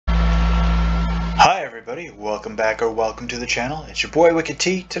everybody, welcome back or welcome to the channel. It's your boy Wicked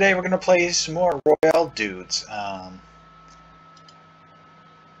T. Today we're going to play some more RoyaleDudes. I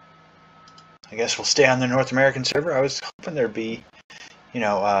guess we'll stay on the North American server. I was hoping there'd be,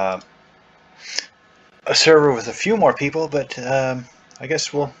 a server with a few more people, but I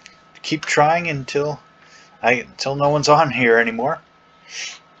guess we'll keep trying until no one's on here anymore.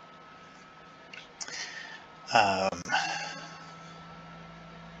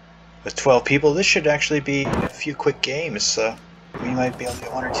 With 12 people, this should actually be a few quick games, so we might be able to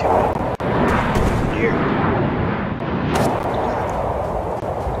get one or two here.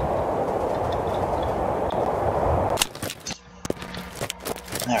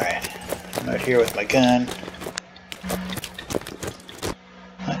 Alright, I'm out here with my gun.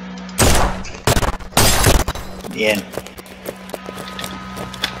 In.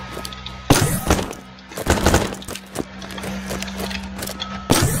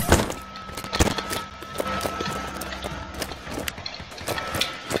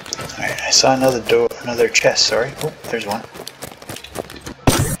 I saw another chest, sorry. Oh, there's one.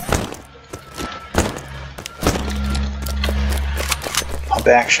 Pump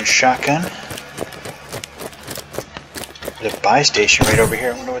action shotgun. There's a buy station right over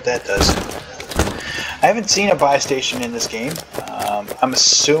here. I wonder what that does. I haven't seen a buy station in this game. I'm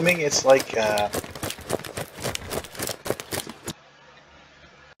assuming it's like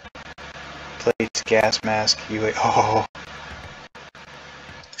plates, gas mask, UA. Oh.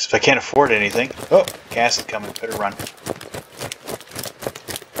 If I can't afford anything. Oh, gas is coming. Better run.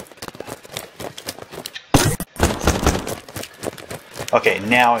 Okay,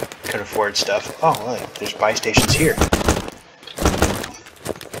 now I could afford stuff. Oh, well, there's buy stations here.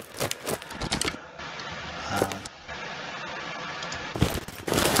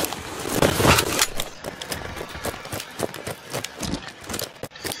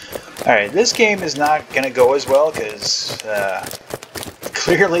 Alright, this game is not going to go as well because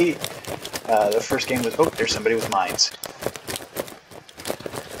clearly, the first game was... Oh, there's somebody with mines.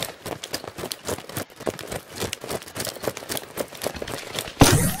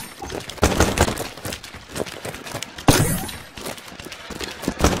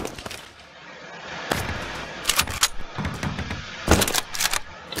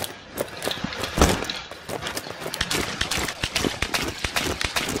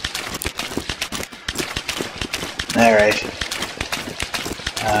 Alright.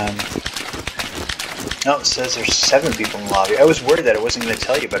 No, it says there's 7 people in the lobby. I was worried that it wasn't going to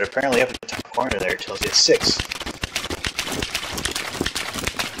tell you, but apparently up at the top corner there it tells you it's 6.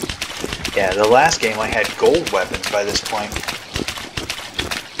 Yeah, the last game I had gold weapons by this point.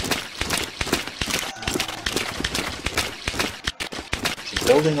 There's a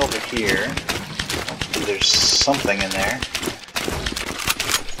building over here. Hopefully there's something in there.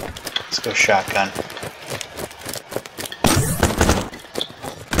 Let's go shotgun.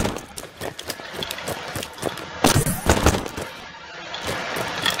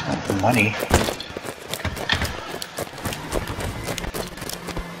 Money.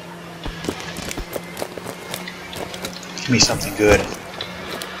 Give me something good.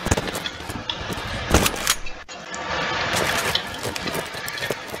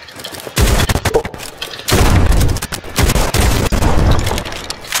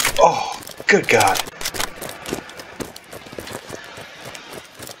 Oh, good God.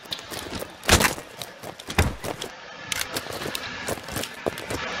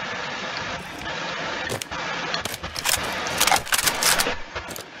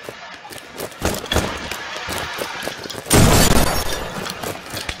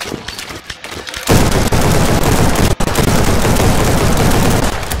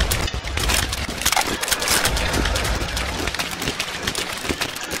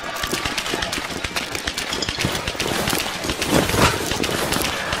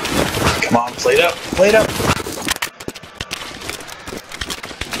 Come on, plate up, plate up.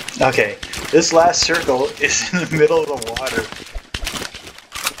 Okay, this last circle is in the middle of the water.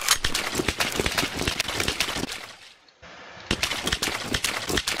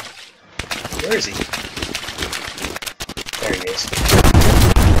 Where is he? There he is.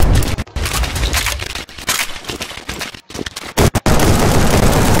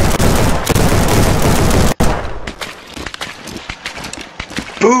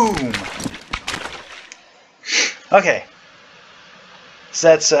 Boom! Okay, so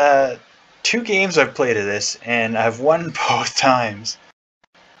that's 2 games I've played of this, and I've won both times.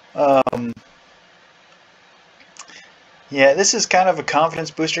 Yeah, this is kind of a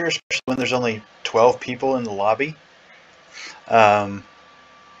confidence booster, especially when there's only 12 people in the lobby. But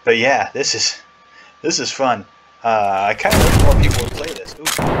yeah, this is fun. I kind of wish more people would play this. Ooh,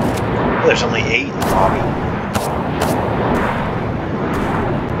 look at there's only 8 in the lobby.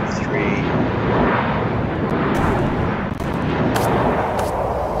 3.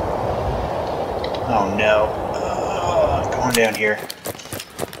 Oh no. Going down here.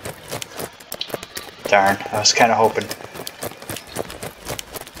 Darn, I was kind of hoping.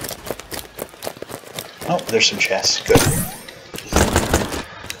 Oh, there's some chests. Good.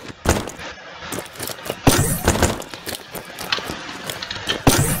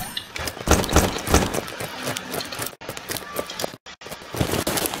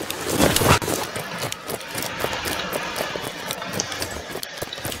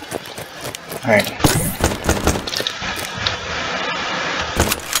 Alright.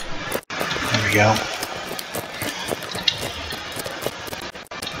 There we go.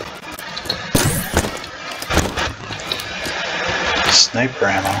 Sniper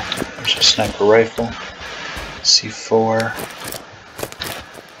ammo. There's a sniper rifle. C4.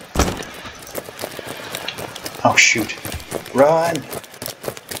 Oh shoot. Run!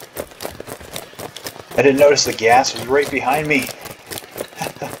 I didn't notice the gas was right behind me.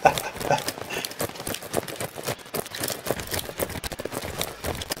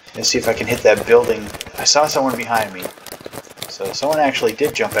 Let's see if I can hit that building. I saw someone behind me. So someone actually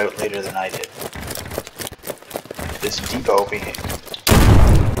did jump out later than I did. This depot behind.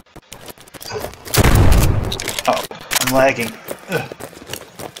 Oh, I'm lagging. Ugh.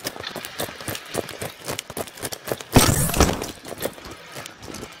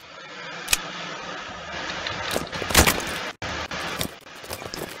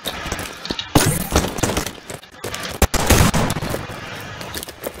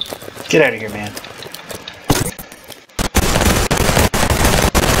 Get out of here, man.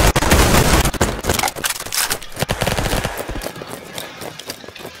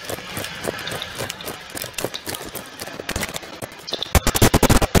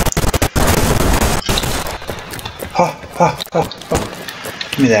 Oh.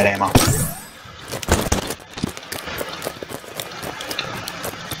 Give me that ammo.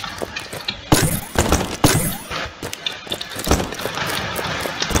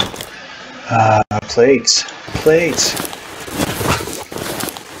 Plates. Plates.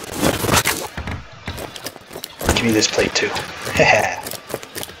 Give me this plate too. Haha.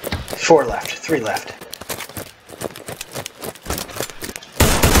 4 left. 3 left.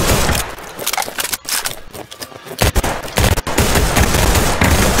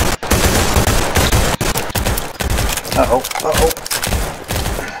 Uh-oh. Uh-oh.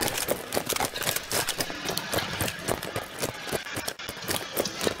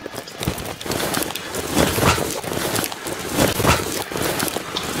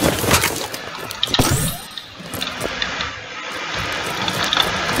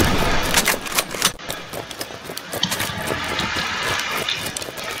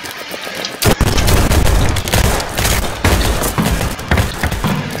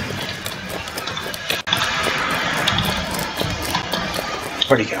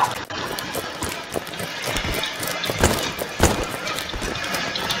 Where'd he go?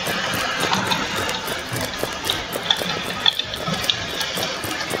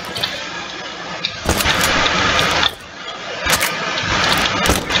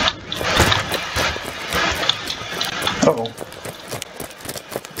 Uh-oh.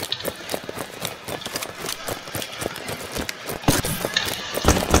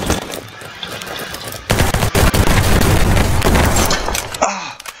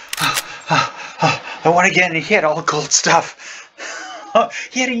 I won again, and he had all gold stuff.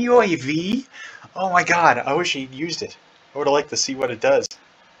 He had a UAV? Oh my god, I wish he'd used it. I would have liked to see what it does.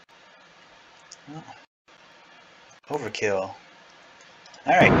 Oh. Overkill.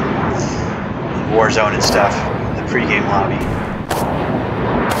 Alright. Warzone and stuff. The pregame lobby.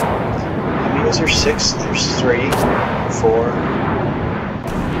 How many was there? 6? There's 3, 4.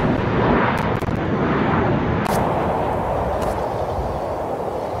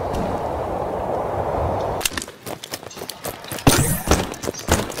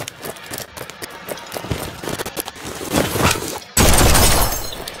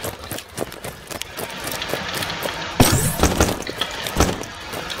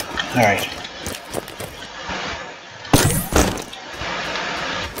 All right.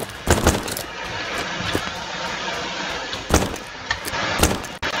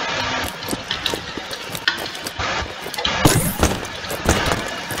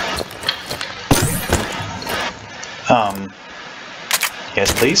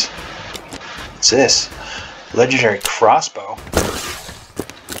 Yes, please. What's this? Legendary crossbow.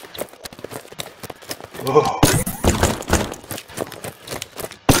 Whoa.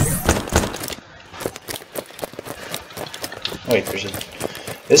 Wait,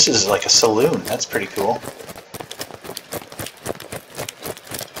 This is like a saloon. That's pretty cool.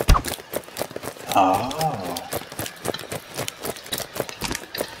 Oh.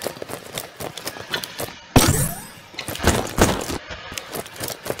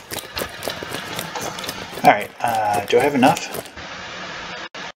 Alright, do I have enough?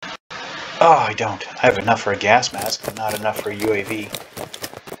 Oh, I don't. I have enough for a gas mask, but not enough for a UAV.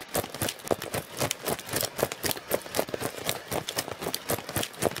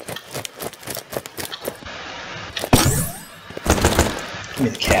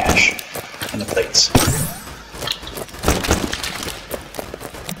 Give me the cash and the plates.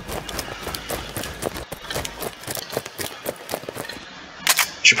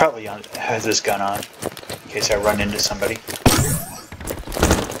 Should probably have this gun on in case I run into somebody.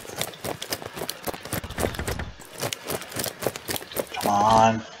 Come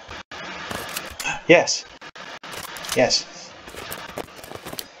on. Yes. Yes.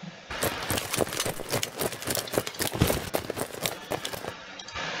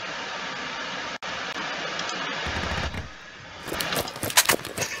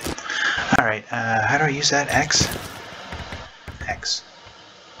 Alright, how do I use that? X? X.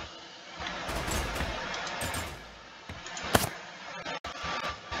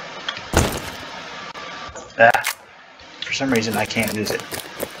 For some reason I can't use it.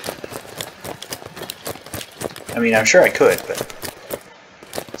 I mean, I'm sure I could, but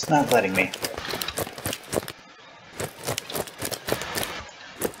it's not letting me.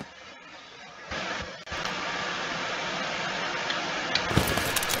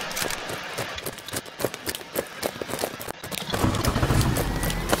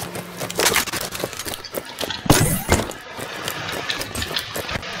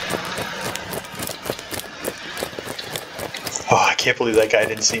 Oh, I can't believe that guy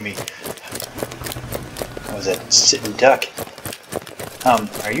didn't see me. What was that? Sitting duck.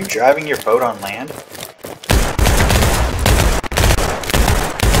 Are you driving your boat on land?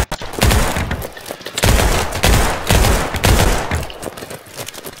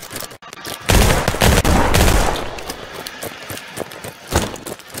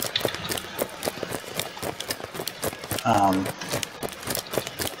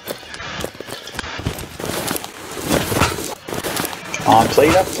 Come on,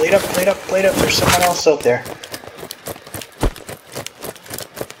 plate up, plate up, plate up, plate up. There's someone else out there.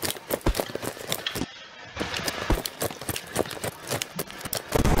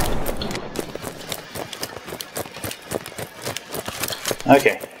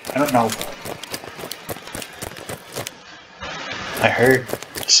 Okay, I don't know. I heard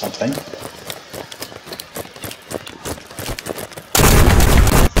something.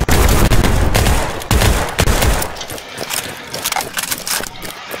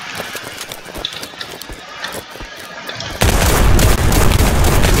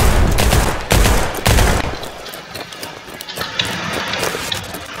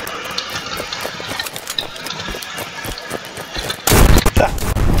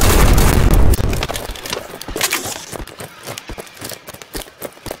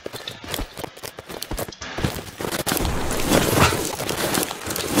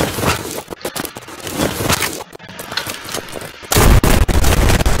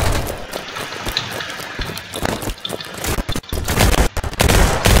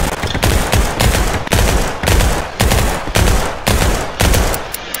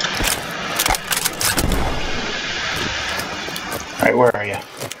 Alright, where are you?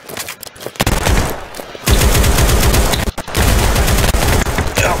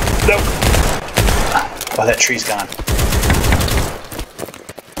 Oh, no! Oh, that tree's gone.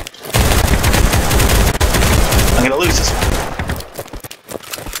 I'm gonna lose this one.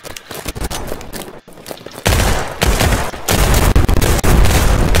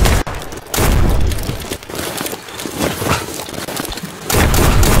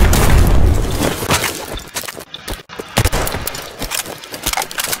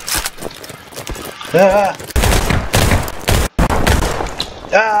 Ah!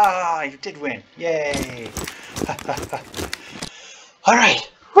 Ah! You did win! Yay! Alright!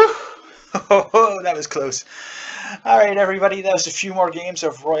 That was close. Alright, everybody, that was a few more games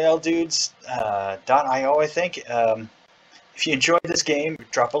of RoyaleDudes .io, I think. If you enjoyed this game,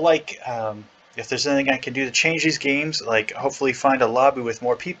 drop a like. If there's anything I can do to change these games, like hopefully find a lobby with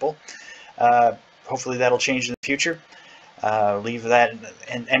more people, hopefully that'll change in the future. Leave that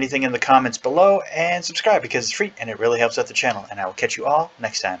and anything in the comments below, and subscribe because it's free and it really helps out the channel. And I will catch you all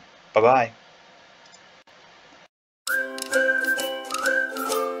next time. Bye bye.